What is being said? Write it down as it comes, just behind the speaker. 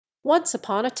Once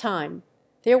upon a time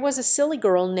there was a silly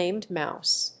girl named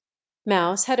Mouse.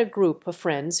 Mouse had a group of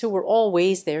friends who were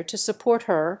always there to support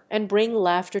her and bring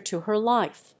laughter to her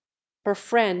life. Her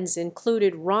friends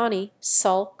included Ronnie,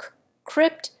 Sulk,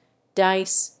 Crypt,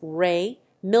 Dice, Ray,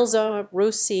 Milza,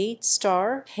 Russi,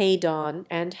 Star, Haydon,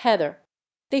 and Heather.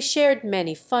 They shared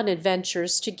many fun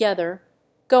adventures together,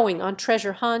 going on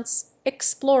treasure hunts,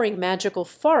 exploring magical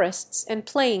forests, and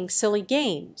playing silly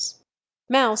games.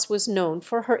 Mouse was known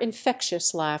for her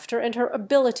infectious laughter and her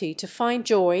ability to find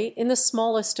joy in the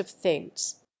smallest of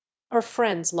things. Her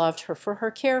friends loved her for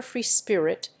her carefree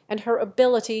spirit and her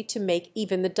ability to make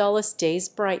even the dullest days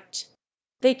bright.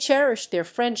 They cherished their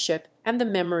friendship and the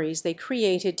memories they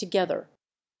created together.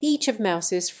 Each of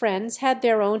Mouse's friends had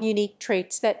their own unique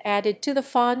traits that added to the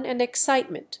fun and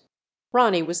excitement.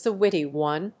 Ronnie was the witty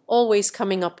one, always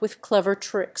coming up with clever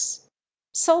tricks.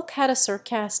 Sulk had a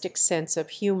sarcastic sense of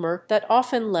humor that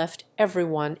often left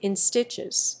everyone in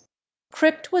stitches.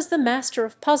 Crypt was the master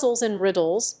of puzzles and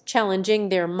riddles, challenging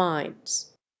their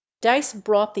minds. Dice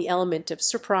brought the element of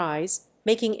surprise,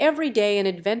 making every day an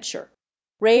adventure.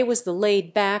 Ray was the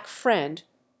laid-back friend,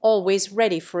 always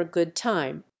ready for a good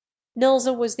time.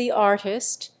 Nilza was the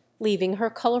artist, leaving her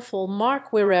colorful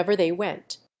mark wherever they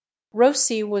went.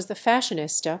 Rosie was the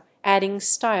fashionista, adding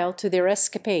style to their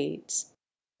escapades.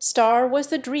 Star was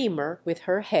the dreamer, with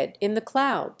her head in the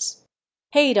clouds.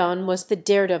 Haydon was the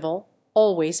daredevil,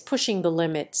 always pushing the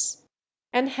limits.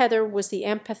 And Heather was the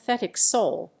empathetic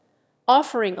soul,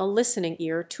 offering a listening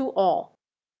ear to all.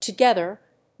 Together,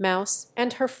 Mouse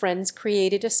and her friends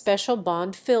created a special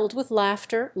bond filled with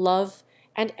laughter, love,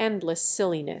 and endless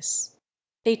silliness.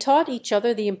 They taught each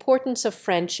other the importance of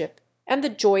friendship and the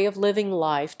joy of living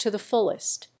life to the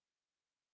fullest.